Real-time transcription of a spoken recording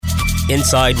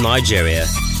inside Nigeria,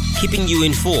 keeping you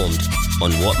informed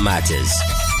on what matters.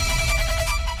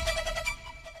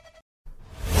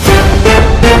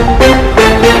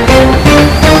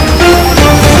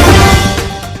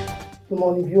 Good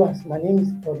morning, viewers. My name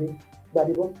is Toby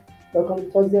Badibo. Welcome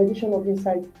to THISDAY edition of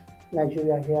Inside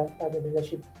Nigeria here at the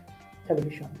Leadership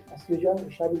Television. As usual,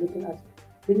 we shall be looking at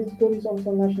leading stories on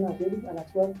some national daily and as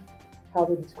well have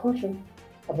a discussion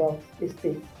about the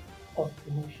state of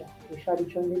the nation. We shall be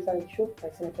joined later in the show by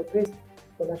Senator Grace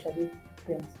Olashade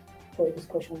Prince for a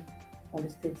discussion on the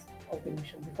state of the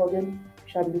nation. Before then,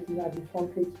 we shall be looking at the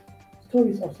front page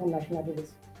stories of some national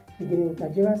dailies, beginning with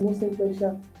Nigeria's most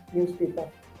influential newspaper,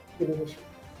 The Leadership.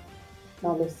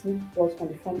 Now let's see what's on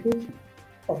the front page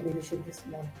of Leadership this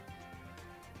morning.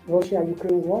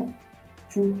 Russia-Ukraine war.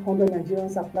 200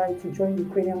 Nigerians apply to join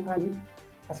Ukrainian army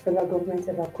as federal government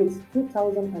evacuates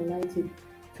 2,090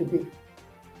 today.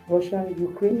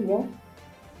 Russia-Ukraine war.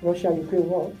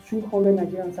 200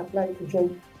 Nigerians apply to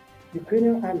join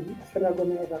Ukrainian army as federal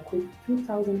government evacuates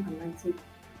 2,090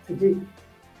 today.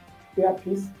 Air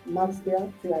peace marks air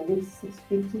to at least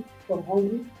 650 from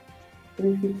Hungary,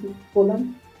 350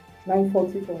 Poland,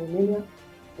 940 from Romania,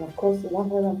 and of course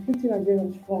 150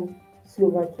 Nigerians from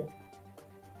Slovakia.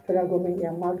 Federal government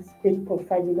earmarks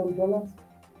 $8.5 million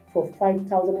for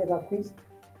 5,000 evacuees.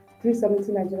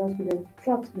 370 Nigerian students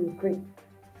trapped in Ukraine.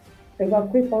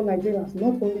 Evacuate all Nigerians,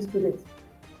 not only students.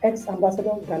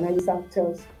 Ex-Ambassador Ganaisa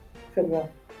tells federal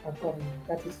government.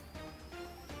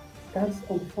 That's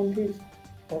on the front page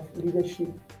of Leadership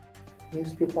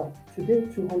newspaper. Today,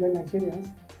 200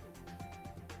 Nigerians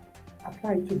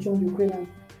applied to join Ukrainian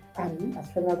army as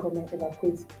federal government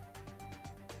evacuates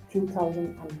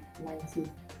 2,090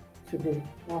 today.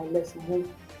 Now let's move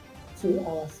to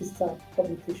our sister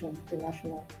publication, The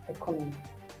National Economy.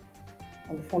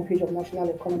 On the front page of National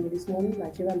Economy this morning,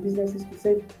 Nigerian businesses to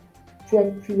save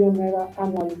 12 trillion naira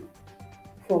annually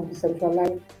from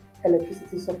decentralized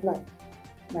electricity supply.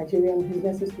 Nigerian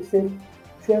businesses to save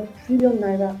 12 trillion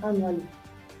naira annually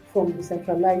from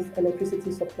decentralized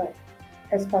electricity supply.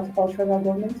 Experts urge federal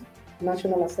government,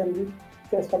 National Assembly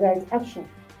to expedite action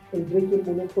in breaking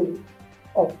monopoly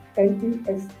of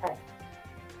NESI.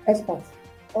 Experts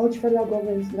urge federal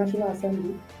government, National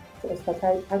Assembly to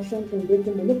expedite action in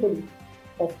breaking monopoly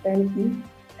of NESI,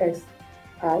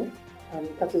 and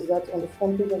that is that on the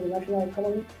front page of the National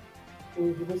Economy. We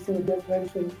will be hosting a guest very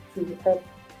soon to help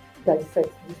dissect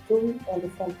the story on the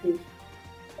front page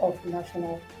of the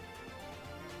National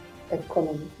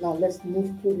Economy. Now let's move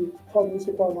to the top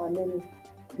newspaper on our menu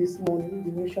this morning,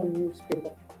 The Nation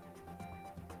newspaper.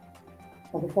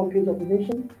 On the front page of The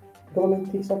Nation,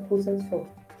 government kicks off process for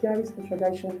Kyari's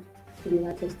extradition to the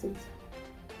United States.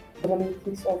 Government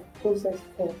kicks off process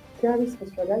for Kyari's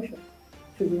extradition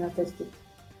to the United States.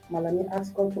 Malami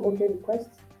asks court to okay request.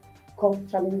 Court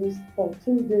challenges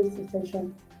 14 days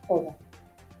detention order.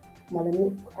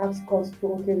 Malami asks court to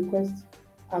okay request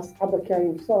as Abba Kyari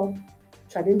himself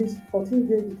challenges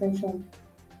 14-day detention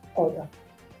order.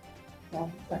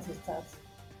 Now that is that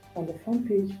on the front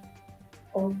page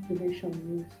of The Nation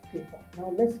newspaper.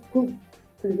 Now let's go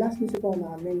to the last newspaper on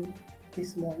our menu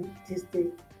this morning,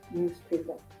 THISDAY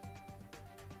newspaper.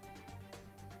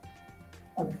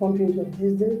 On the front page of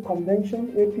THISDAY, convention,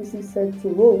 APC said to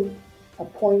roll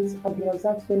appoints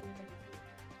Abdulrazak chairman.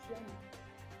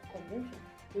 Convention,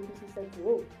 APC said to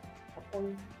roll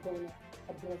appoints Governor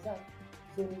Abdulrazak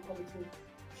zoning committee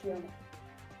chairman.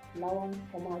 Lawan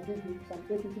Omadidi, some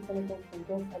APC senators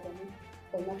endorsed Adamu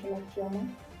for national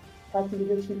chairman. Party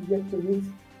leadership yet to meet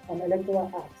on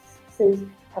electoral acts, says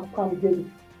Akram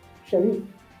David. Sharif,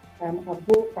 I'm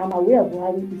aware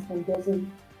Buhari is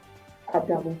endorsing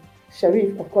Adamu.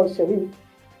 Sharif, of course, Sharif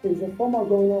is the former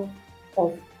governor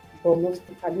of Borno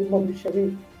State. Ali Modu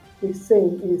Sharif is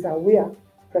saying he is aware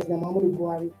President Muhammadu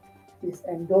Buhari is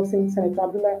endorsing Senator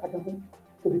Abdullah Adamu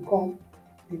to become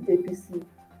the APC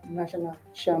national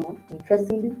chairman.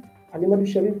 Interestingly, Ali Modu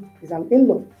Sharif is an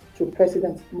in-law to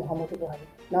President Muhammadu Buhari.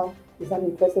 Now, it's an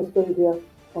interesting story there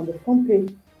on the front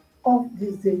page of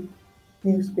THISDAY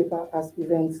newspaper as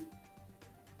events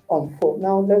unfold.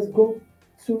 Now, let's go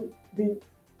to the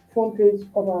front page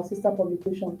of our sister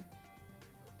publication,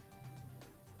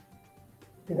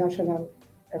 The National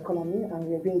Economy, and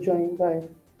we have been joined by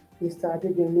Mr.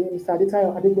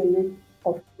 Adetayo Adegbele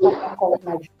of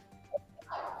Nigeria.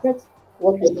 That's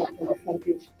what we got on the front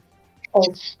page of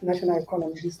National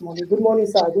Economy this morning. Good morning,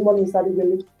 sir. Good morning, Mr.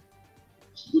 Adegbele.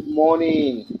 Good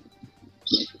morning.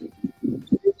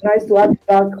 It's nice to have you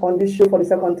back on this show for the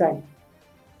second time.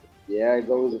 Yeah, it's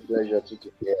always a pleasure to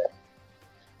be here.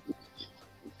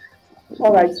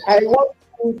 All right, I want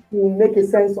you to make a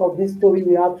sense of this story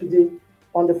we have today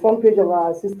On the front page of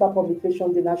our sister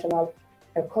publication, The National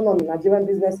Economy, Nigerian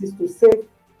businesses to save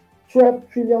 12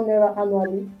 trillion naira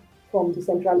annually from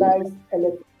decentralized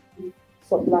electricity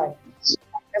supply.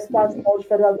 Experts urge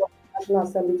federal government and National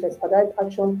Assembly to expedite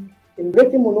action in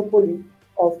breaking monopoly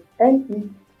of NESI.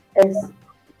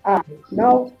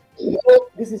 Now,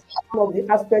 this is one of the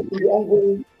aspects in the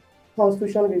ongoing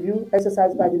constitutional review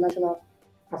exercised by the National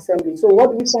Assembly. So,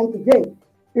 what do we stand to gain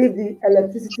if the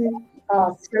electricity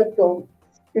sector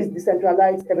is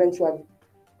decentralized eventually?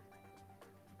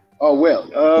 Oh well,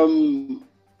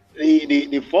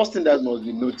 the first thing that must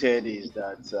be noted is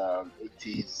that it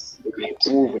is a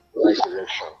move in the right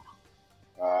direction.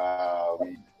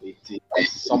 It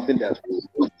is something that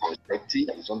we're expecting.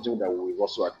 It's something that we've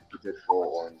also advocated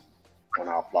for on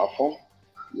our platform.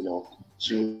 You know,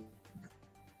 to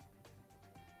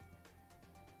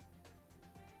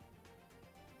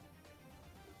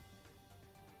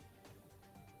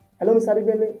Hello, Mr.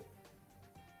 Adibele.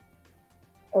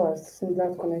 Since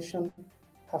that connection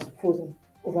has frozen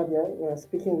over there, we are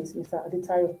speaking with Mr.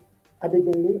 Aditayo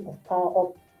Adebele of Power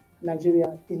Up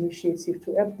Nigeria Initiative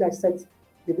to help dissect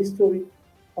the story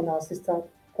on our sister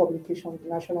publication, The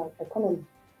National Economy,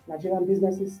 Nigerian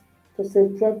businesses to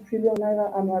save 12 trillion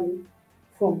naira annually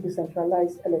from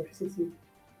decentralized electricity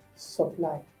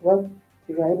supply. Well,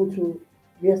 if you are able to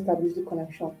re-establish the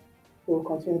connection, we will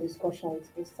continue discussion with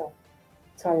Mr.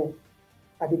 Tayo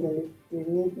Adibele. We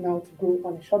need now to go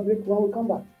on a short break. When we come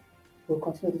back, we'll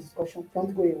continue the discussion.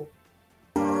 Don't go away.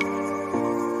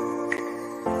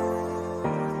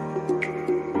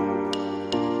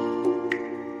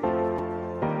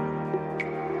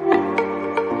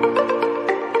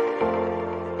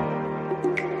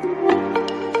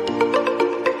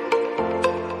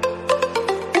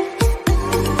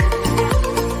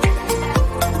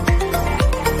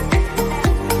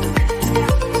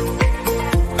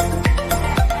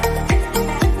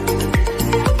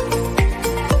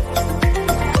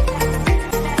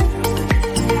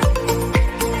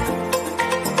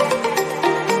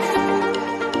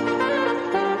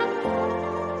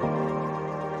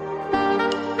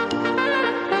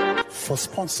 For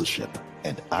sponsorship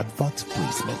and advert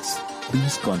placements,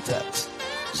 please contact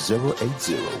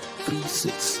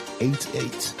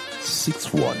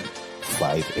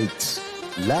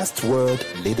 080-3688-6158. Last Word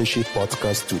Leadership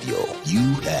Podcast Studio.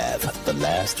 You have the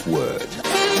last word.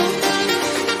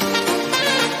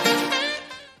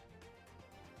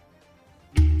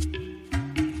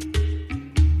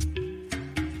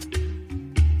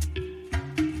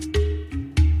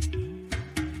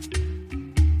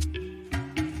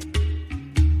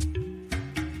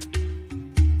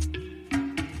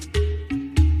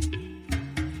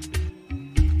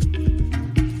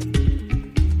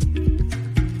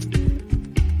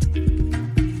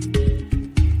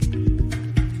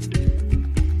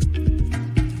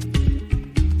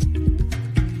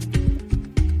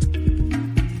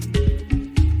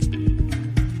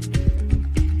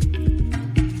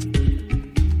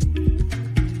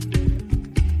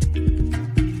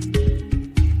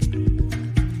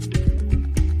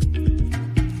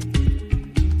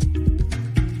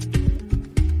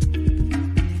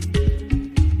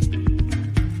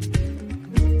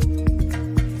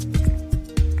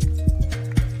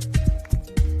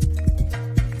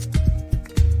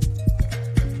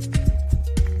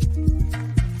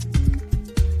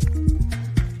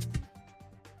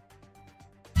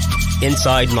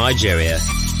 Inside Nigeria,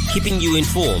 keeping you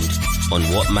informed on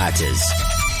what matters.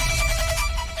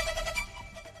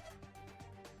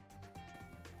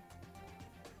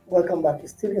 Welcome back.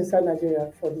 It's still Inside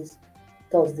Nigeria for this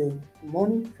Thursday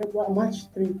morning, March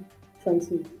 3,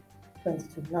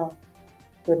 2022. Now,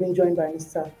 we're being joined by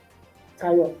Mr.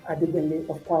 Tayo Adebele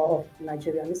of Power of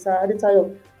Nigeria. Mr.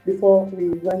 Adetayo, before we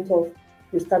went off,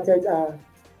 you started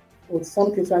with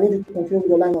something, so I need you to continue with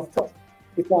your line of thought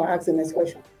before I ask the next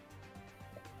question.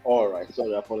 all right.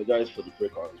 Sorry, I apologize for the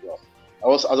break as well.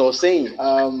 As I was saying,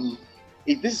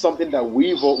 this is something that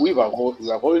we've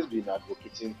always been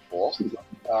advocating for.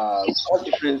 All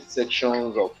different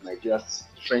sections of Nigeria's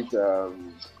different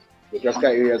geographical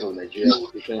areas of Nigeria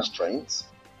with different strengths.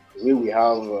 The way we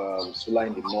have solar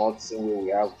in the north, same way we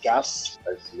have gas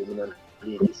that's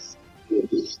dominantly in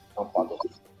this part of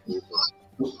it.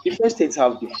 Different states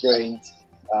have different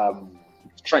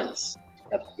strengths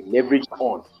that we leverage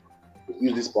on to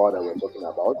use this power that we're talking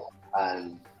about,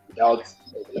 and without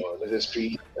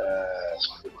necessary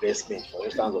investment. For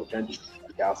instance, of trying to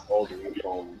get gas all the way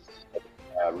from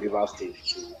River State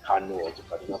to Kano or to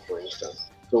Kaduna, for instance.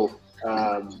 So,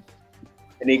 and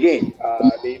again,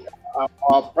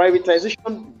 our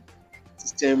privatization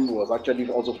system was actually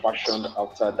also fashioned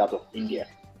after that of India.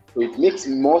 So it makes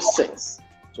more sense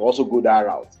to also go that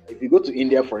route. If you go to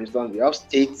India, for instance, we have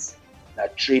states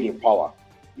that trade in power.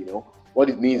 What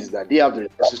it means is that they have the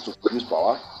resources to produce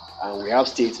power, and we have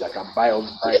states that can buy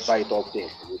it off them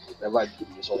with whatever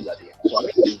resources that they have. So I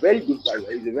mean, it's a very good,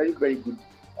 it's a very, very good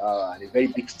and a very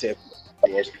big step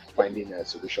towards finding a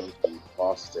solution to the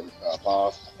power system,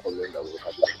 power problem that we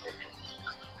have in the country.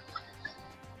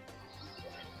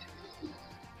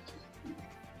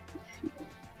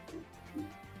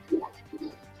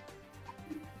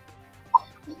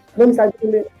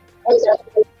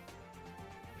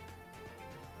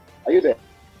 Are you there?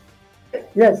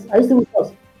 Yes, are you still with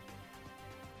us?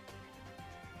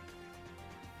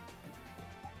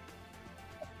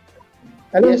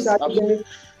 Hello, Yes, Mr. absolutely. Adeyemi.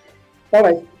 All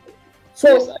right. So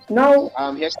Yes, now,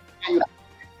 I'm here.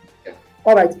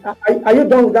 all right, are you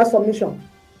done with that submission?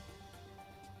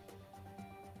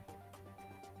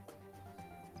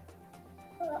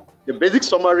 The basic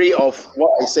summary of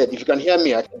what I said, if you can hear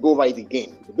me, I can go over it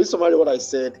again. The basic summary of what I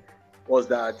said was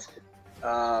that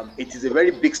it is a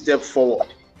very big step forward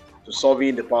to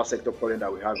solving the power sector problem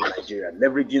that we have in Nigeria,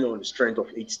 leveraging on the strength of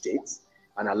each state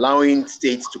and allowing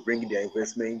states to bring their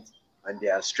investment and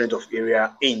their strength of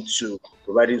area into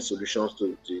providing solutions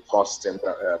to the power system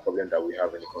problem that we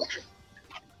have in the country.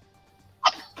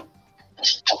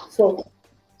 So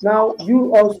now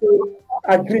you also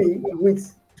agree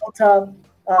with total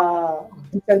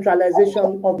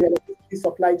decentralization of the electricity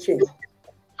supply chain.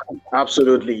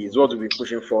 Absolutely, it's what we've been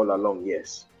pushing for all along,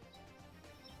 yes.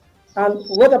 And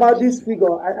what about this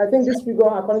figure? I think this figure,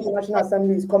 according to National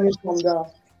Assembly, is coming from the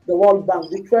World Bank,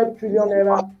 the 12 trillion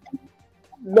naira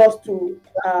lost to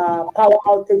power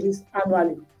outages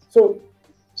annually. So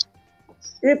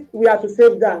if we are to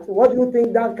save that, what do you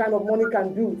think that kind of money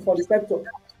can do for the sector?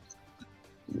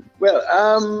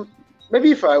 Well,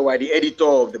 maybe if I were the editor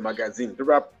of the magazine,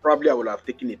 probably I would have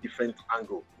taken a different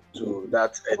angle to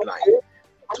that headline.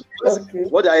 Okay.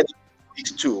 What I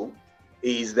speaks to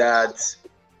is that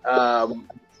the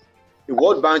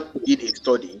World Bank did a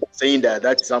study saying that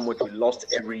that's how much we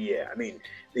lost every year. I mean,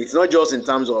 it's not just in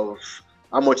terms of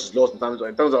how much is lost in terms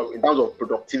of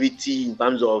productivity, in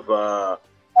terms of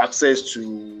access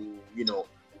to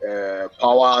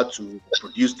power to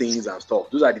produce things and stuff.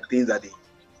 Those are the things that they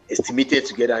estimated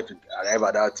together to arrive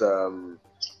at that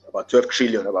about 12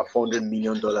 trillion, about $400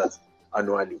 million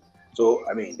annually. So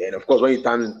I mean, then of course, when you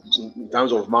in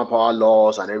terms of manpower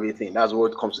loss and everything, that's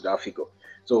what comes to that figure.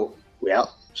 So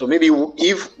so maybe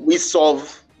if we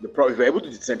solve the problem, if we're able to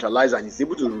decentralize and it's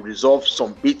able to resolve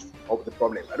some bit of the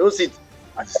problem, I don't see it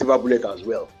as a silver bullet as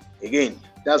well. Again,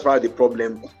 that's probably the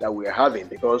problem that we're having,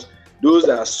 because those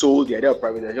that are sold the idea of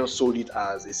privatization sold it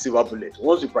as a silver bullet.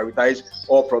 Once we privatize,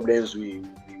 all problems will be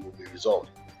resolved.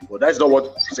 But that's not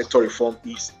what sector reform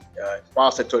is.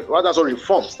 Power sector, well, that's not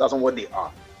reforms. That's not what they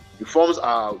are. Reforms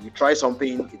are, you try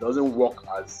something, it doesn't work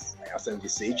as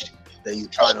envisaged, then you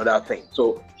try another thing.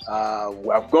 So we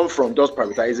have gone from just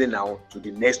privatizing now to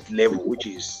the next level, which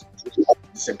is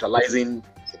decentralizing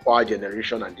the power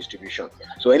generation and distribution.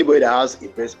 So anybody that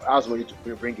has money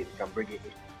to bring it can bring it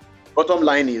in. Bottom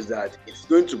line is that it's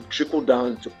going to trickle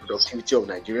down to productivity of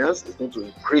Nigerians. It's going to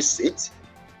increase it.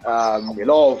 A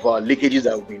lot of leakages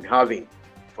that we've been having.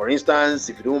 For instance,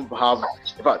 if you don't have,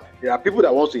 in fact, there are people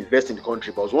that want to invest in the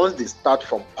country, but once they start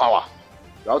from power,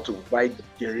 you have to buy the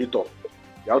generator,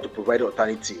 you have to provide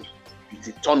alternative. It's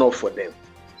a turn off for them.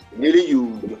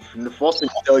 Immediately, the first thing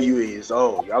to tell you is,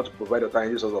 you have to provide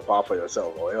alternative source of power for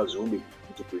yourself, or else you won't be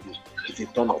able to produce. It's a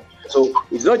turn off. So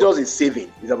it's not just in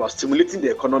saving; it's about stimulating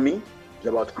the economy. It's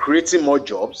about creating more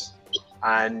jobs,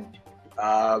 and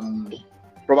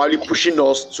probably pushing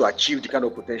us to achieve the kind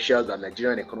of potential that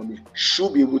Nigerian economy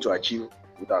should be able to achieve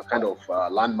with our kind of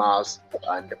landmass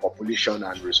and the population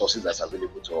and resources that's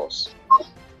available to us.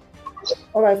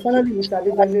 All right, finally, Mr.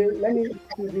 Adeyemi, let me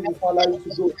give you before I allow you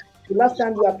to go. The last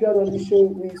time we appeared on the show,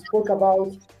 we spoke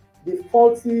about the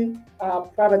faulty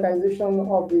privatization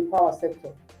of the power sector.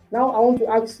 Now, I want to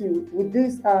ask you, with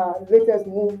this latest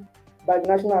move by the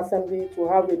National Assembly to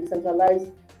have a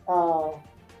decentralized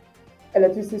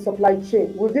electricity supply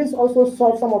chain, will this also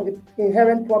solve some of the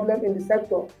inherent problem in the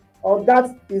sector, or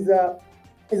that is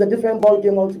a different ball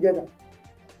game altogether?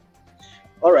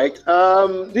 All right.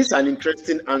 This is an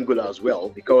interesting angle as well,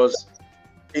 because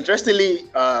interestingly,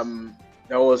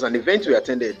 there was an event we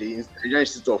attended, the Nigerian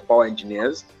Institute of Power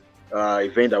Engineers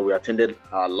event that we attended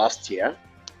last year.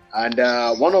 And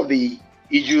one of the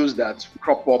issues that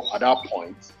crop up at that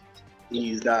point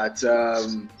is that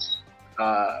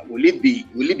will it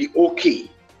be okay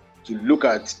to look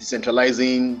at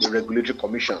decentralizing the regulatory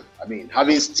commission? I mean,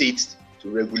 having states to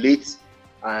regulate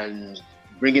and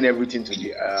bringing everything to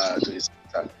the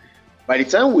center. By the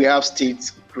time we have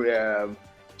states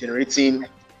generating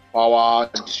power,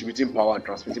 distributing power, and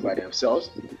transmitting by themselves,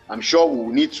 I'm sure we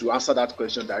will need to answer that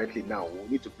question directly now. We'll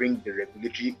need to bring the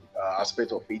regulatory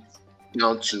aspect of it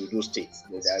down to those states.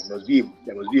 There must be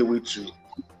a way to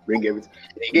bring everything.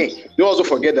 And again, don't also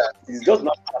forget that it's just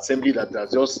not assembly that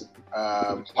has just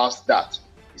passed that.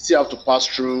 You still have to pass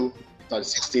through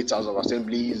 36 states House of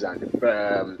Assemblies and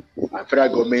federal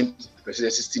government. The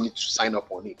presidency still need to sign up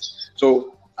on it.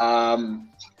 So,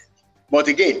 but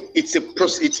again, it's a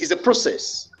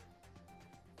process.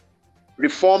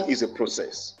 Reform is a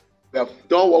process. We have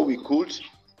done what we could.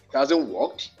 It hasn't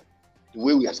worked the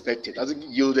way we expected. It hasn't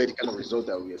yielded the kind of result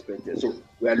that we expected. So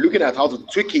we are looking at how to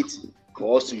tweak it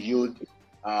for us to yield,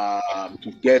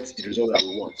 to get the result that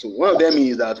we want. So one of them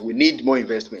is that we need more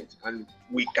investment, and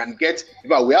we can get. In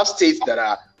fact, we have states that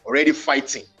are already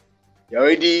fighting. They're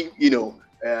already,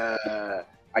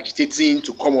 agitating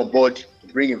to come on board to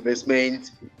bring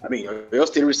investment. I mean, your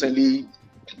state recently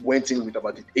went in with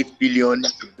about 8 billion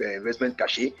investment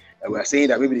cachet. And we are saying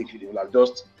that maybe they will have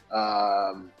just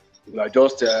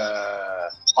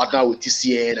partner with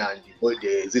TCN and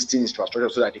the existing infrastructure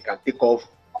so that they can take off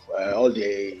all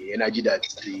the energy that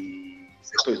the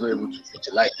sector is not able to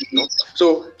utilize.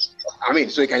 So, I mean,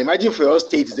 so you can imagine for your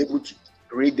state is able to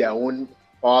create their own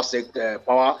power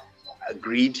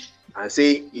grid and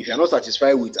say, if you're not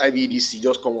satisfied with IBEDC,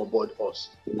 just come on board us.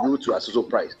 We'll do to a social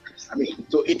price. I mean,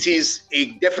 so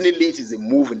definitely it is a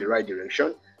move in the right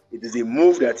direction. It is a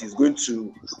move that is going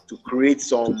to create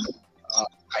some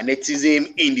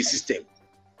kinetism in the system.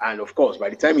 And of course, by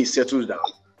the time it settles down,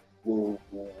 we'll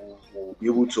be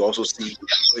able to also see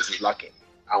where it is lacking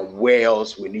and where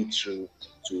else we need to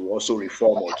also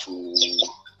reform or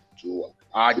to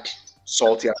add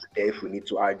salt here and there if we need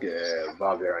to add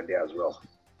valve here and there as well.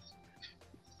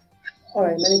 All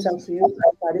right, many thanks to you,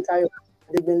 Aditayo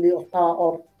Adegbile of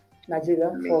Power Up Nigeria,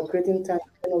 for creating time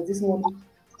this morning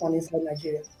on Inside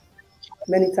Nigeria.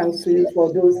 Many thanks to you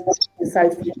for those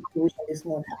insightful contributions this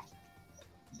morning.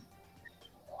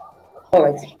 All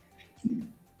right.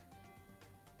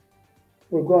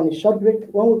 We'll go on a short break.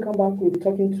 When we come back, we'll be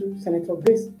talking to Senator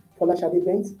Grace Folashade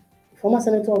Benz, former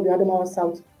senator of the Adamawa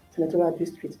South Senatorial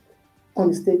District, on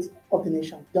the state of the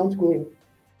nation. Don't go away.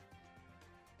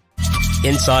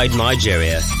 Inside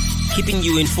Nigeria, keeping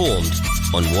you informed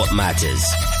on what matters.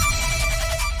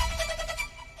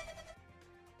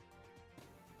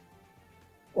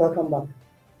 Welcome back.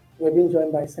 We're being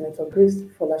joined by Senator Grace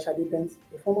Folashade Benz,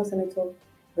 a former senator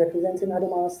representing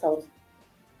Adamawa South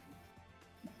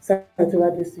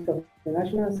Senatorial District of the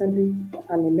National Assembly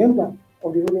and a member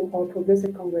of the ruling All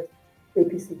Progressive Congress,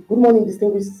 APC. Good morning,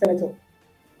 distinguished senator.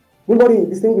 Good morning,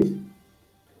 distinguished.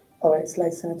 All right, it's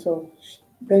like Senator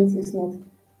Benz is not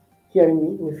hearing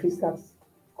me. We'll fix that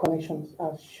connections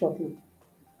shortly.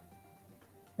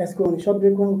 Let's go on a short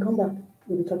break. When we come back,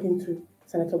 we'll be talking to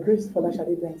Senator Grace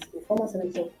Folashade Benz, a former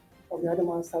senator of the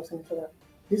Adamawa South Senatorial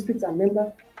District and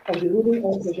member of the ruling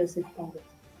All Progressive Congress.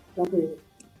 Don't go away.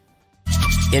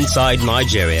 Inside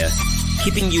Nigeria,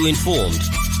 keeping you informed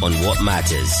on what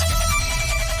matters.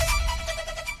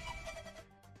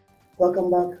 Welcome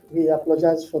back. We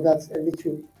apologize for that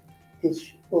little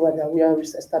hitch over there. We have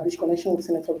established connection with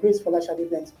Senator Grace Folashade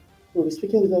Benz, who will be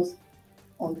speaking with us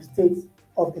on the state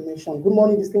of the nation. Good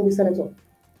morning, distinguished senator.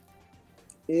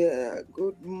 Yeah,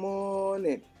 good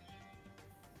morning.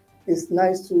 It's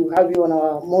nice to have you on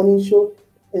our morning show,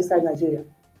 Inside Nigeria,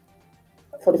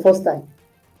 for the first time.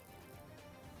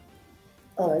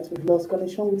 All right, we've lost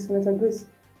connection with Senator Grace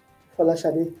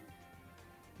Folashade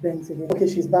Benz again. Okay,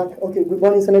 she's back. Okay, good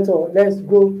morning, Senator. Let's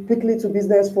go quickly to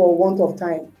business for want of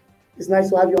time. It's nice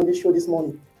to have you on this show this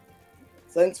morning.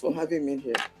 Thanks for having me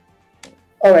here.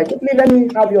 All right, quickly, let me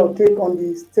have your take on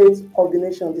the state of the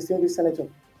nation, distinguished senator.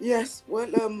 Yes, well,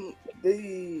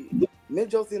 the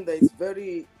major thing that is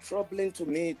very troubling to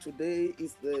me today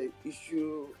is the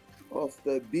issue of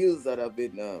the bills that have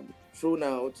been thrown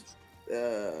out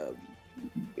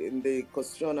in the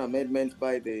constitutional amendment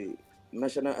by the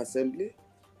National Assembly.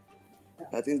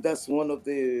 I think that's one of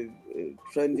the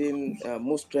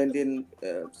most trending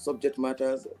subject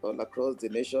matters all across the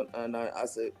nation. And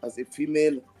as a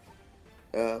female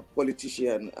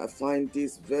politician, I find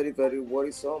this very, very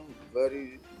worrisome,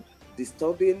 very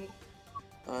disturbing,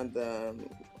 and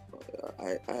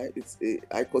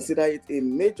I consider it a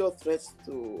major threat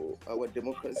to our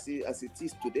democracy as it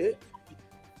is today.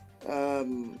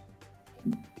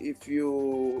 If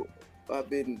you have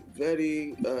been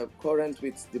very current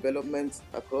with developments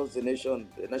across the nation,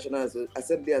 the National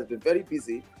Assembly has been very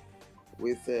busy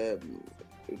with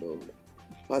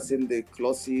passing the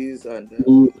clauses and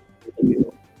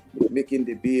making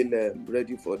the bill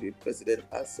ready for the president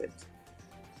assent.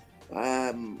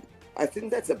 I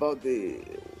think that's about the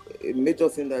major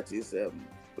thing that is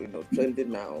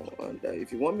trending now. And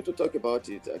if you want me to talk about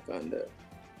it, I can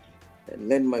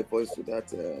lend my voice to that.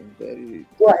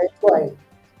 Go ahead.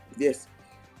 Yes.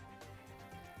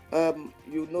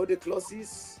 You know the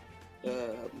clauses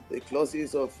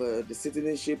of the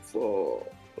citizenship for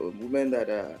women that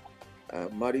are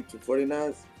married to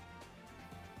foreigners,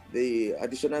 the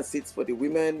additional seats for the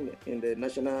women in the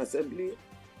National Assembly,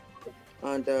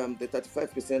 and the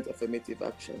 35% affirmative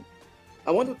action.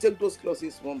 I want to take those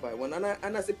clauses one by one.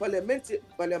 And as a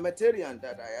parliamentarian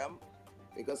that I am,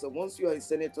 because once you are a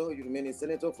senator, you remain a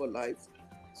senator for life.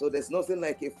 So there's nothing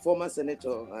like a former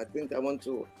senator. I think I want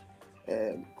to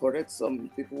correct some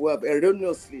people who have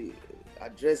erroneously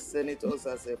addressed senators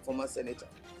as a former senator.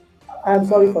 I'm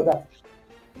sorry for that.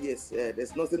 Yes,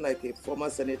 there's nothing like a former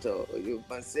senator. You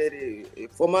can say a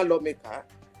former lawmaker,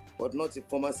 but not a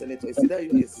former senator. It's either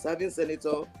you're a serving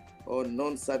senator or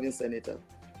non-serving senator.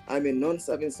 I'm a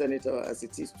non-serving senator as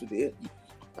it is today.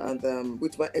 And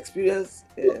with my experience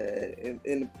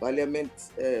in parliament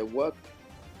work,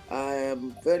 I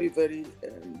am very, very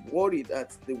worried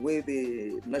at the way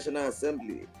the National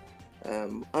Assembly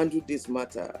handled this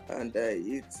matter. And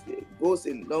it goes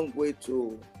a long way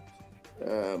to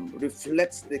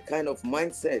reflect the kind of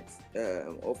mindset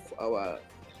of our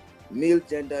male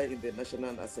gender in the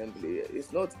National Assembly.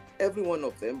 It's not every one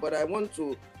of them, but I want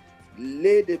to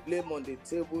lay the blame on the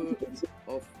table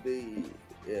of the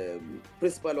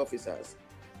principal officers,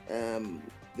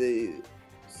 the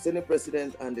Senate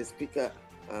President and the Speaker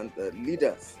and the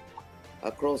leaders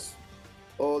across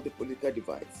all the political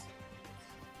divides.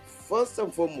 First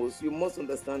and foremost, you must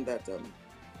understand that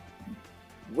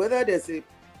whether there's a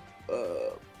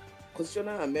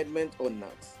constitutional amendment or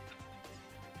not,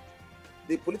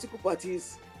 the political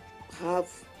parties have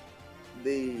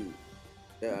the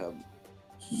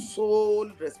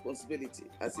sole responsibility,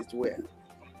 as it were,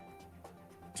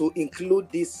 to include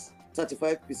this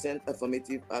 35%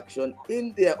 affirmative action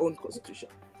in their own constitution.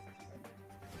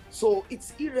 So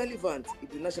it's irrelevant in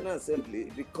the National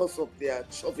Assembly because of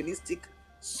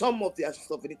some of their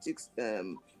chauvinistic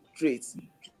traits.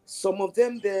 Some of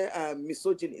them there are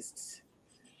misogynists,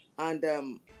 and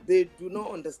they do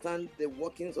not understand the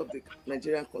workings of the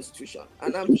Nigerian Constitution.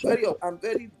 And I'm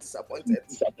very disappointed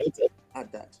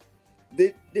at that.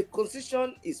 The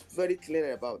Constitution is very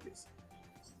clear about this.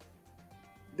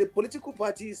 The political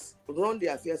parties run the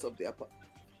affairs of their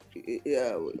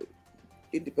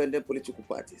independent political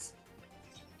parties.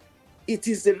 It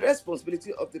is the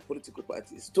responsibility of the political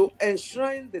parties to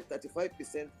enshrine the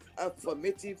 35%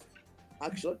 affirmative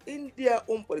action in their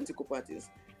own political parties.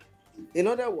 In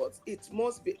other words, it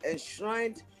must be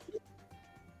enshrined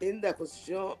in the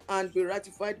Constitution and be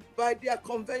ratified by their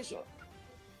convention,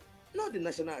 not the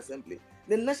National Assembly.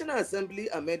 The National Assembly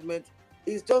amendment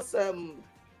is just an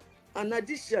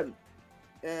addition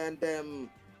and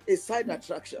a side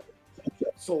attraction.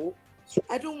 So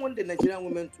I don't want the Nigerian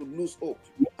women to lose hope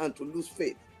and to lose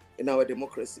faith in our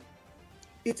democracy.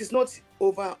 It is not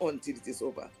over until it is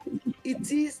over. It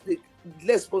is the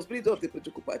responsibility of the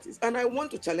political parties. And I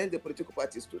want to challenge the political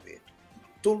parties today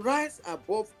to rise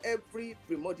above every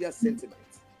primordial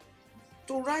sentiment,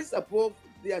 to rise above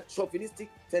their chauvinistic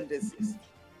tendencies,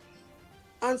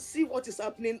 and see what is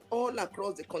happening all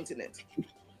across the continent.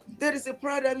 There is a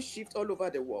paradigm shift all over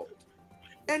the world.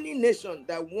 Any nation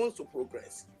that wants to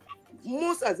progress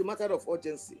must, as a matter of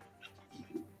urgency,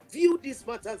 view these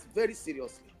matters very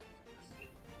seriously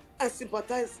and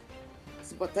sympathize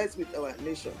with our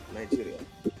nation, Nigeria.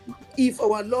 If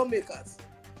our lawmakers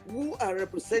who are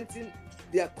representing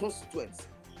their constituents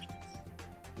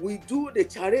we do the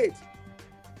charade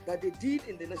that they did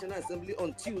in the National Assembly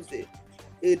on Tuesday,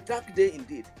 a dark day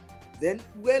indeed, then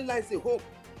where lies the hope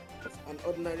of an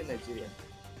ordinary Nigerian?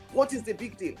 What is the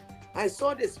big deal? I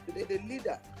saw the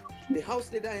leader, the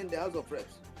House leader in the House of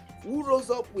Reps, who rose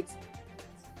up with,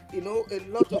 a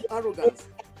lot of arrogance,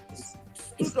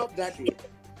 stood up that day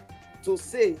to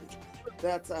say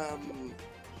that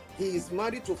he is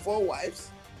married to 4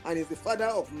 wives and is the father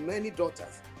of many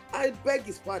daughters. I beg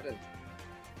his pardon.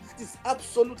 That is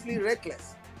absolutely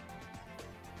reckless.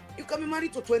 You can be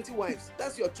married to 20 wives.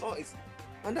 That's your choice.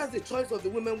 And that's the choice of the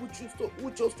women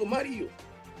who chose to marry you.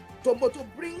 But to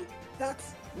bring that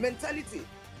mentality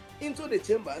into the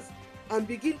chambers and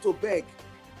begin to beg,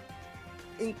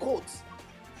 in quotes,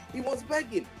 he was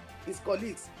begging his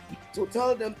colleagues to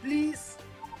tell them, please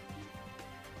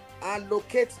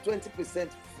allocate 20%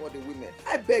 for the women.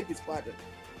 I beg his pardon.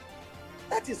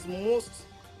 That is most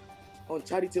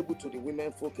uncharitable to the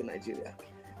women folk in Nigeria.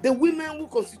 The women who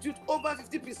constitute over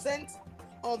 50%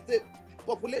 of the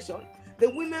population, the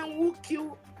women who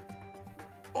kill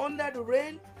under the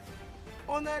rain,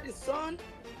 under the sun,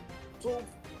 to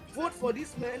vote for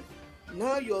these men.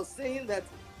 Now you're saying that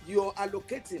you're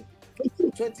allocating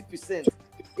 20%,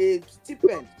 a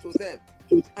stipend to them.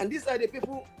 And these are the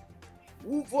people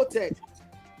who voted,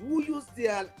 who used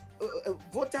their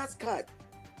voter's card,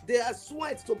 their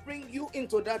sweat to bring you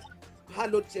into that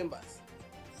hallowed chambers.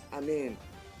 I mean,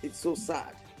 it's so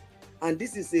sad. And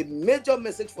this is a major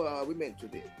message for our women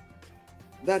today,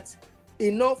 that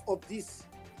enough of this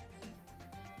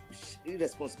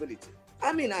irresponsibility.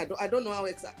 I mean, I don't know how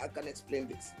I can explain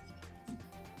this.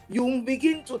 You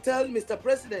begin to tell Mr.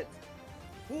 President,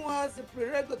 who has the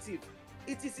prerogative,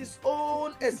 it is his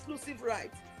own exclusive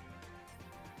right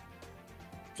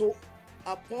to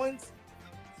appoint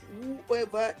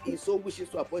whoever he so wishes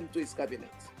to appoint to his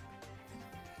cabinet.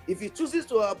 If he chooses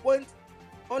to appoint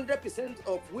 100%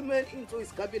 of women into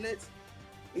his cabinet,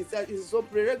 it's his own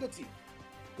prerogative.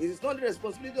 It is not the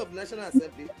responsibility of the National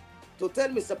Assembly to tell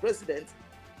Mr. President,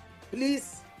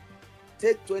 please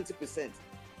take 20%.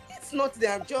 It's not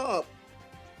their job.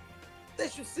 They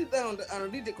should sit down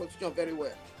and read the Constitution very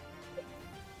well.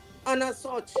 And as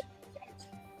such,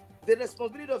 the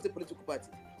responsibility of the political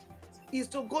party is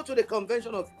to go to the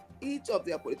convention of each of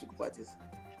their political parties.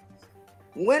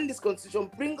 When this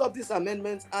Constitution bring up these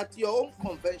amendments at your own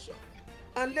convention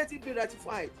and let it be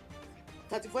ratified,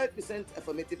 35%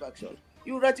 affirmative action.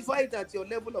 You ratify it at your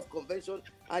level of convention,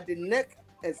 at the neck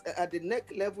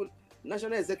level,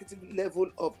 national executive level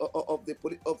of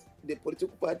the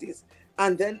political parties,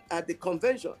 and then at the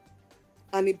convention,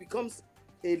 and it becomes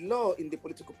a law in the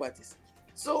political parties.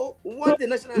 So what the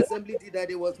National Assembly did, that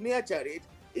it was mere charade,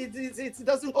 it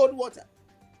doesn't hold water.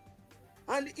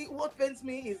 And what pains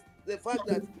me is the fact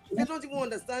that they don't even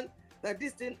understand that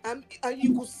this thing, and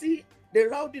you could see the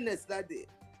rowdiness that day.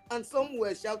 And some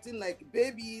were shouting like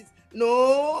babies,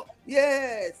 no,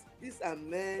 yes. These are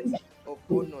men of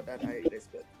honor that I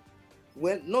respect.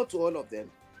 Well, not to all of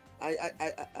them. I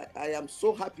am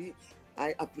so happy.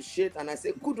 I appreciate, and I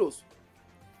say kudos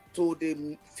to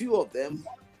the few of them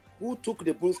who took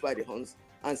the bulls by the horns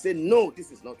and said, no,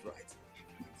 this is not right.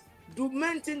 Do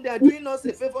men think they are doing us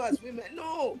a favor as women?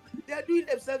 No, they are doing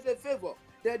themselves a favor.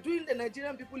 They are doing the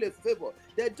Nigerian people a favor.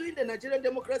 They are doing the Nigerian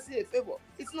democracy a favor.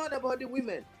 It's not about the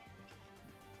women.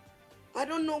 I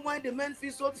don't know why the men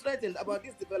feel so threatened about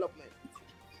this development.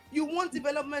 You want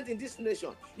development in this nation.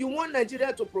 You want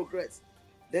Nigeria to progress.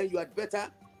 Then you had better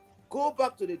go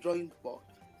back to the drawing board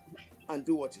and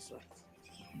do what is right.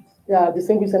 Yeah,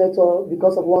 distinguished senator,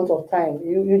 because of want of time,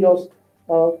 you just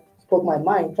spoke my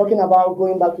mind, talking about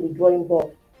going back to the drawing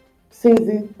board.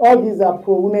 Since all these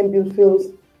pro-women bill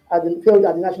failed at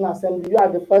the National Assembly, you are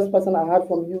the first person I heard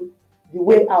from you the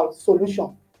way out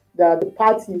solution, that the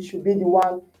party should be the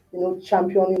one,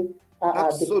 championing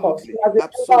the cause.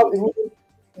 Absolutely.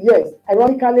 Yes,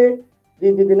 ironically,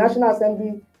 the National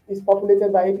Assembly is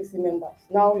populated by APC members.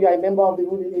 Now you are a member of the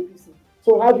ruling APC.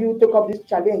 So how do you take up this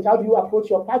challenge? How do you approach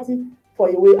your party for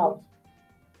a way out?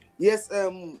 Yes,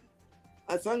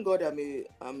 I thank God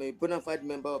I'm a bona fide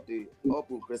member of the All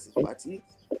Progressive Party,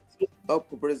 All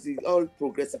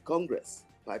Progressive Congress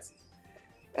Party.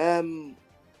 Then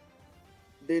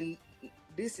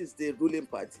this is the ruling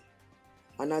party,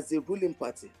 and as the ruling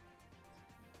party,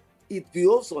 it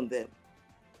behoves on them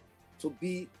to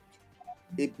be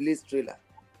a blaze trailer.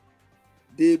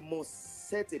 They must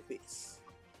set a pace.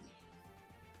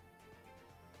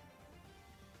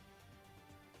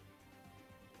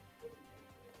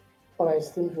 All right,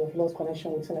 still we have lost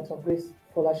connection with Senator Grace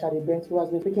Folashade Brent, who has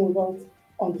been speaking with us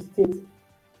on the state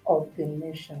of the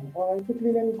nation. All right,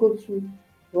 quickly, let me go to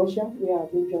Russia. We are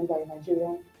being joined by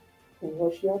Nigeria in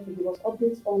Russia to give us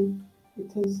updates on the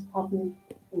things happening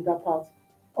in that part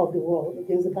of the world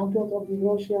against the backdrop of the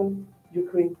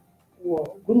Russian-Ukraine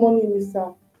war. Good morning,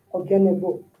 Mr.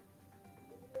 Ogenebo.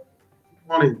 Good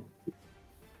morning.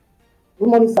 Good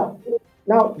morning, sir.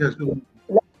 Now, yes, good morning.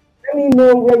 Let me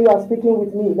know where you are speaking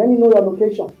with me. Let me know your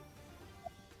location.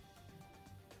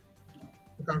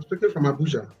 I'm speaking from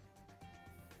Abuja.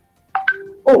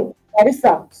 Oh,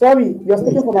 Arisa, sorry, you're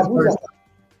speaking from Abuja.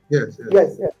 Yes.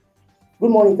 Good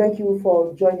morning. Thank you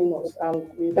for joining us, and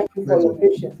we thank you for your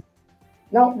patience.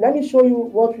 Now, let me show you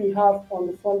what we have on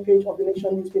the front page of the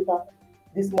Nation newspaper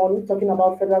this morning, talking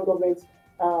about federal government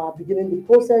beginning the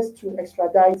process to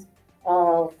extradite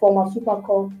former Super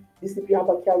Core DCP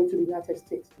Abba Kyari to the United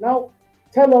States. Now,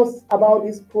 tell us about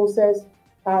this process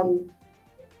and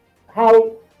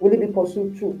how will it be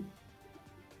pursued through?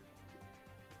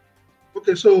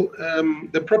 Okay, so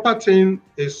the proper thing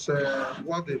is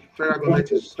what the federal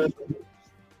government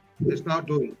is now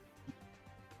doing.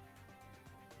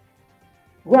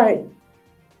 Right.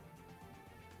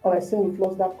 All right, since we've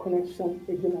lost that connection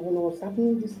again, I don't know what's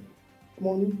happening this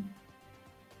morning.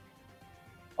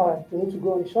 All right, we need to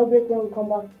go on a short break. When we come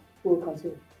back, we'll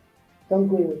continue. Don't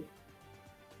go away.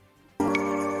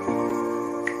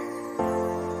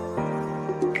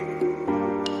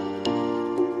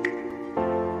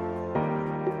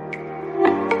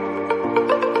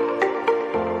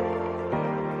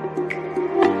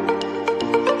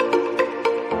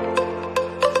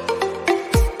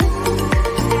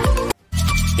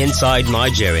 Inside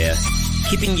Nigeria,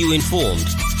 keeping you informed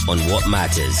on what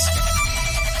matters.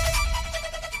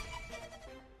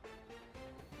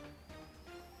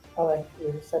 All right, we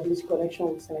established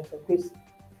connection with Senator Chris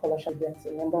Folashabians,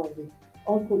 a member of the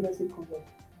All Progressive Congress,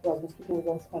 who has been speaking with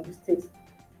us on the state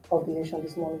of the nation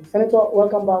this morning. Senator,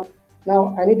 welcome back.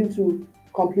 Now, I need you to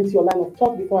complete your line of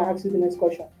thought before I ask you the next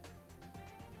question.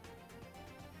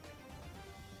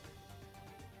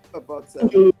 About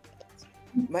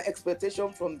my expectation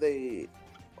from the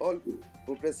All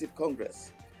Progressive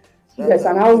Congress. Yes,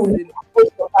 and how will you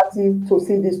approach your party to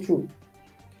see this through?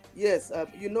 Yes,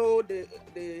 you know, the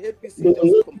APC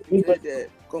just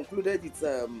concluded its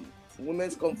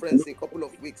women's conference a couple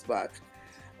of weeks back,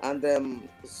 and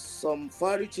some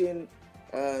far-reaching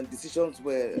decisions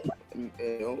were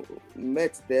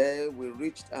met there. We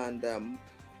reached and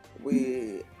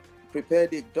we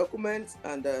prepared a document,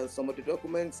 and some of the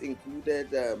documents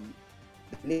included the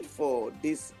need for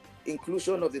this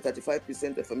inclusion of the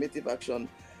 35% affirmative action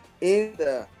in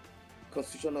the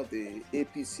constitution of the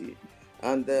APC.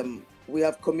 And we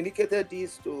have communicated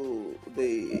this to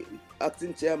the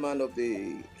acting chairman of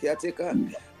the caretaker.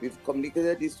 We've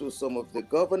communicated this to some of the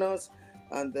governors,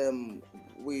 and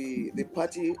the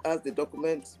party has the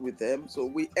documents with them. So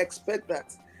we expect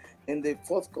that in the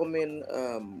forthcoming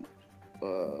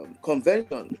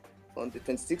convention on the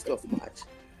 26th of March,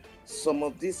 some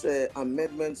of these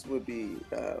amendments will be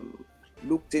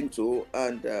looked into,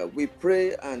 and we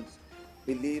pray and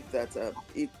believe that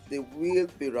they will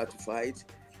be ratified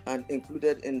and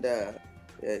included in the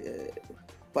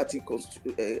party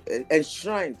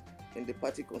enshrined in the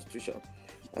party constitution.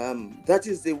 That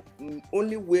is the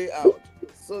only way out,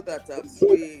 so that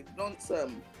we don't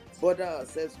bother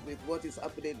ourselves with what is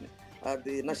happening at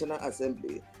the National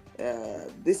Assembly.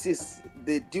 This is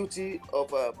the duty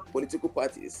of political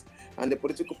parties, and the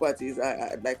political parties,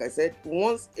 like I said,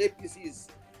 once APC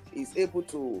is able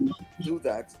to do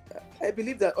that, I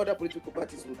believe that other political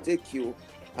parties will take you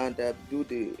and do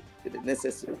the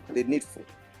necessary, the needful.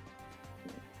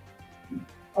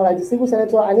 All right, distinguished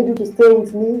Senator, I need you to stay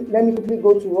with me. Let me quickly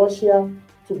go to Russia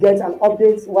to get an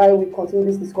update while we continue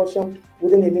this discussion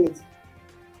within a minute.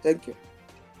 Thank you.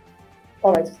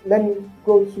 All right, let me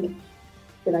go to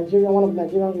the Nigerian, one of the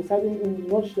Nigerians residing in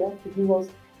Russia, to give us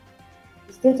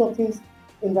the state of things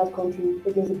in that country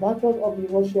against the backdrop of the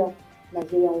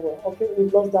Russia-Nigerian war. Okay,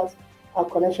 we've lost that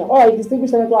connection. All right,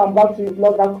 distinguished Senator, I'm back to you. We've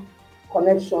lost that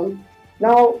connection.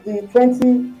 Now, the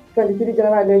 2023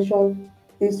 general election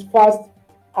is fast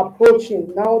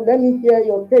approaching. Now, let me hear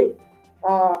your take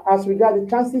as regards the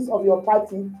chances of your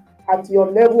party at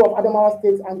your level of Adamawa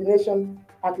State and the nation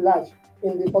at large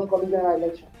in the forthcoming general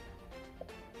election.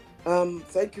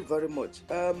 Thank you very much.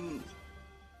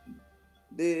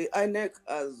 The INEC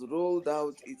has rolled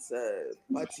out its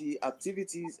party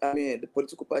activities, the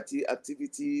political party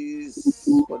activities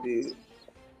for the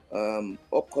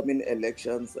upcoming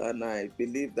elections, and I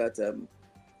believe that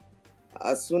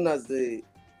as soon as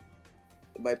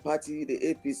my party, the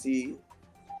APC,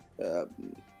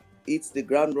 hits the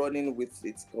ground running with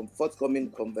its forthcoming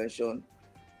convention,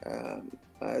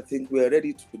 I think we are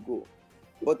ready to go.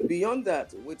 But beyond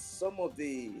that, with some of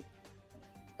the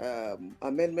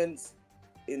amendments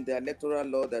in the electoral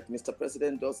law that Mr.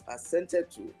 President just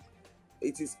assented to,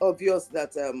 it is obvious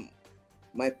that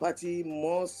my party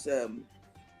must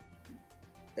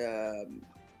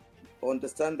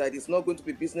understand that it's not going to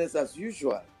be business as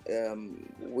usual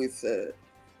with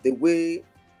the way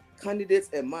candidates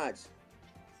emerge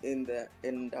in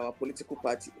our political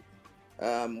party,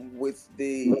 with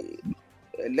the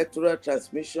electoral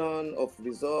transmission of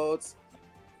results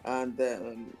and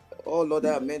all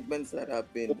other amendments that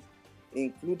have been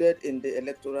included in the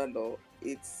electoral law.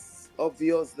 It's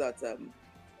obvious that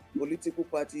political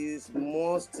parties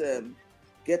must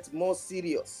get more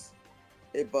serious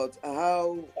about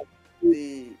how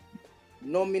they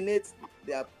nominate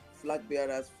their flag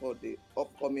bearers for the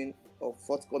upcoming or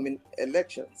forthcoming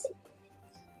elections.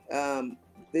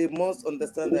 they must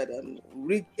understand that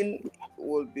rigging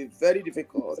will be very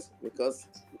difficult, because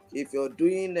if you're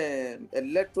doing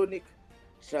electronic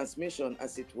transmission,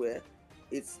 as it were,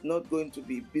 it's not going to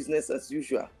be business as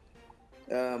usual.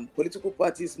 Political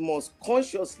parties must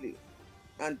consciously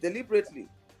and deliberately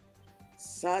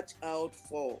search out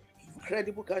for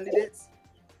credible candidates,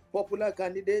 popular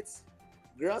candidates,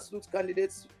 grassroots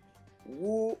candidates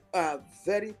who are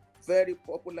very, very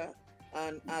popular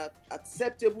and are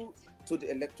acceptable to the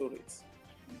electorate.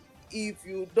 If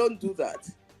you don't do that,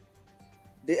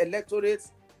 the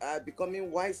electorates are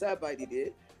becoming wiser by the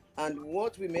day, and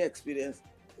what we may experience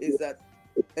is that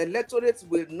electorates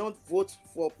will not vote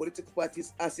for political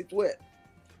parties, as it were.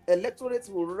 Electorates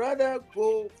will rather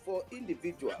go for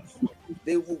individuals.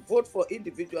 They will vote for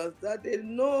individuals that they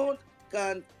know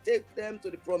can take them to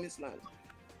the promised land.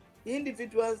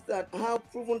 Individuals that have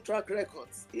proven track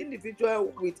records,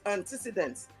 individuals with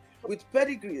antecedents, with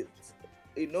pedigrees,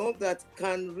 that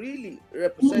can really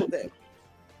represent them.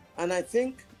 And I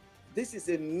think this is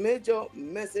a major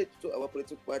message to our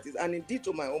political parties, and indeed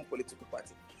to my own political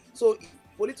party. So if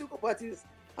political parties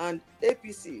and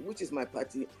APC, which is my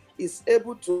party, is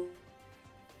able to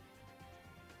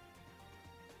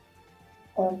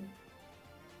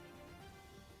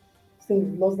Since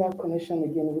we've lost that connection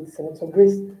again with Senator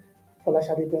Grace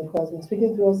Folashade, who has been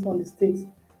speaking to us on the state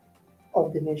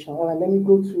of the nation. All right, let me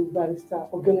go to Barrister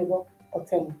Ogenebo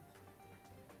Otemu.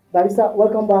 Barrister,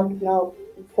 welcome back. Now,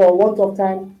 for want of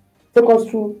time, take us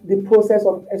through the process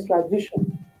of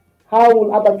extradition. How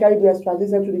will Abakari be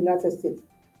extradited to the United States?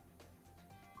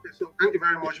 Okay, so thank you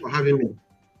very much for having me.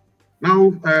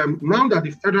 Now, now that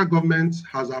the federal government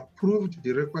has approved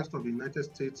the request of the United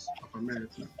States of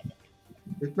America,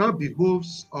 it now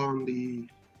behoves on the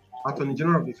Attorney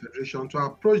General of the Federation to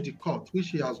approach the court, which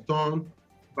he has done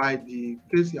by the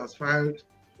case he has filed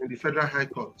in the Federal High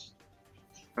Court,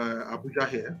 Abuja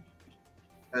here,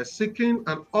 seeking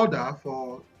an order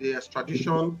for the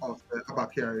extradition of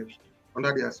Abakari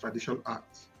under the Extradition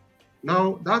Act.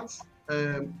 Now, that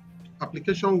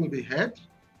application will be heard.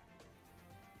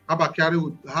 Abakari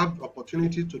will have the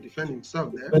opportunity to defend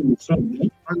himself there.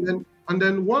 And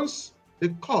then once the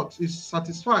court is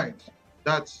satisfied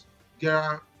that there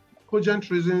are cogent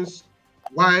reasons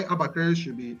why Abakari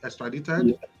should be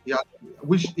extradited,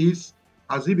 which is,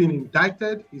 has he been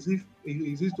indicted? Is he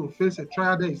to face a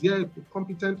trial there? Is there a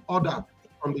competent order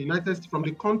from the United States, from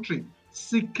the country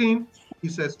seeking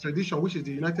his extradition, which is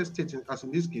the United States, as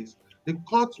in this case? The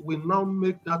court will now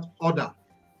make that order.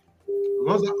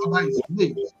 Once that order is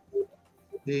made,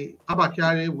 the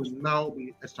Abakari will now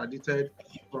be extradited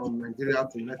from Nigeria to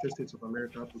the United States of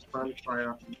America to stand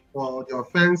trial for the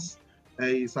offense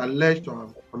he is alleged to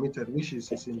have committed, which is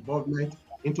his involvement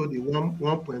into the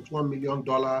 $1.1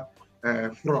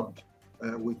 million fraud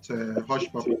with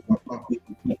Hush Puppy.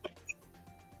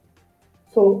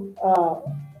 So,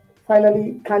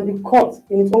 finally, can the court,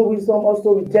 in its own wisdom,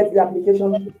 also reject the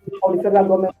application of the federal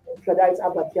government to extradite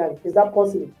Abakari? Is that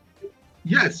possible?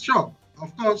 Yes, sure.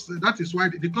 Of course, that is why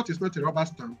the court is not a rubber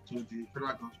stamp to the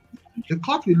federal government. The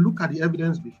court will look at the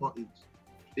evidence before it.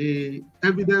 The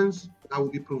evidence that will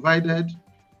be provided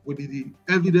will be the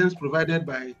evidence provided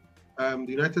by the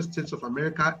United States of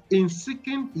America in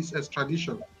seeking his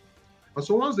extradition. And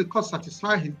so once the court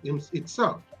satisfies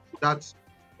itself that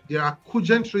there are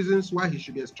cogent reasons why he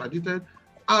should be extradited,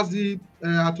 as the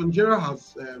Attorney General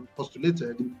has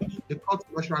postulated, the court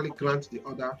naturally grants the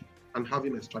order and have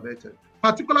him extradited,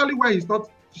 particularly where he's not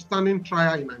standing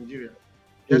trial in Nigeria.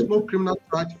 There's no criminal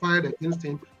charge filed against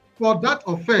him for that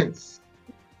offense.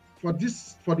 For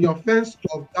the offense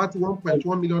of that 1.1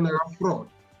 million naira fraud,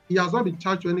 he has not been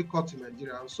charged to any court in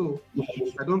Nigeria. And so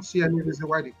I don't see any reason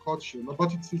why the court should not,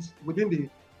 but it is within the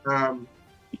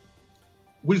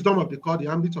wisdom of the court, the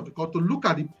ambit of the court, to look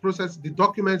at the process, the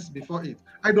documents before it.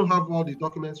 I don't have all the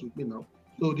documents with me now.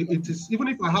 So it is, even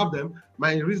if I have them,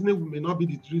 my reasoning may not be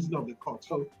the reasoning of the court.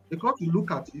 So the court will look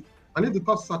at it, and if the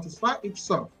court satisfies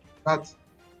itself that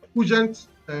cogent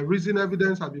reason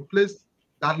evidence has been placed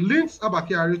that links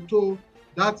Abakari to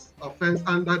that offense,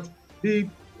 and that the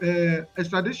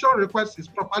extradition request is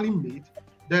properly made,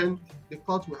 then the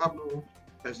court will have no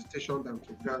hesitation than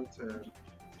to grant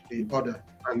the order,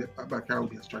 and Abakari will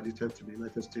be extradited to the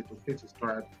United States to face his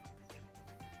trial.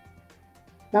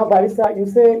 Now, Barrister, you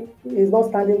say he's not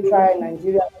standing trial in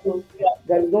Nigeria, so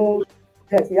there is no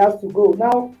test. He has to go.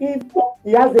 Now, if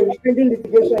he has a pending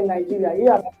litigation in Nigeria, he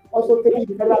has also taken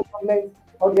the federal government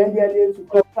or the NDLA to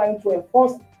court trying to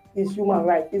enforce his human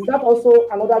rights. Is that also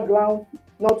another ground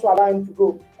not to allow him to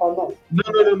go or not?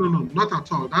 No, not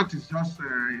at all. That is just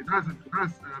that's an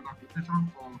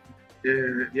application for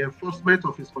the enforcement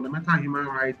of his fundamental human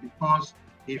rights because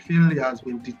he feels he has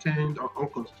been detained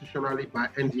unconstitutionally by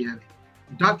NDLA.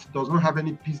 That does not have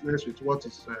any business with what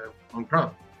is on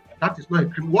ground. That is not a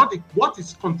criminal. What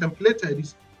is contemplated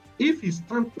is if he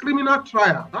stands criminal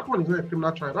trial. That one is not a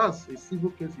criminal trial. That's a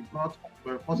civil case he brought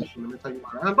to enforce his fundamental human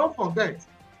rights. And don't forget,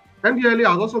 NDLA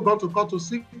has also gone to court to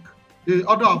seek the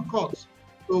order of court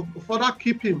to further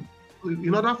keep him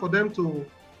in order for them to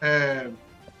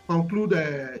conclude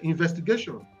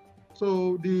investigation.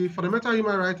 So the fundamental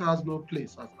human right has no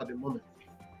place at the moment.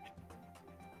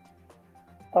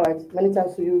 All right, many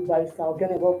thanks to you, Barrister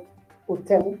Ogenebo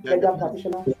Utem, legal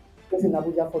practitioner based in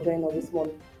Abuja, for joining us this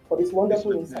morning for this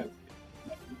wonderful insight.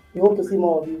 We hope to see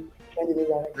more of you when the days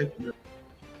are ready.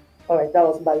 All right, that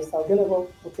was Barrister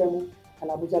Ogenebo Utem, an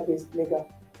Abuja-based legal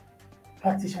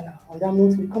practitioner. On that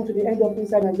note, we come to the end of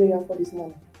Inside Nigeria for this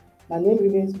morning. My name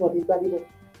remains Bobby Badibo.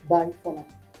 Bye for now.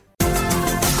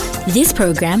 This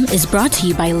program is brought to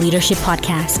you by Leadership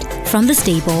Podcast from the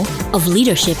stable of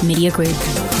Leadership Media Group.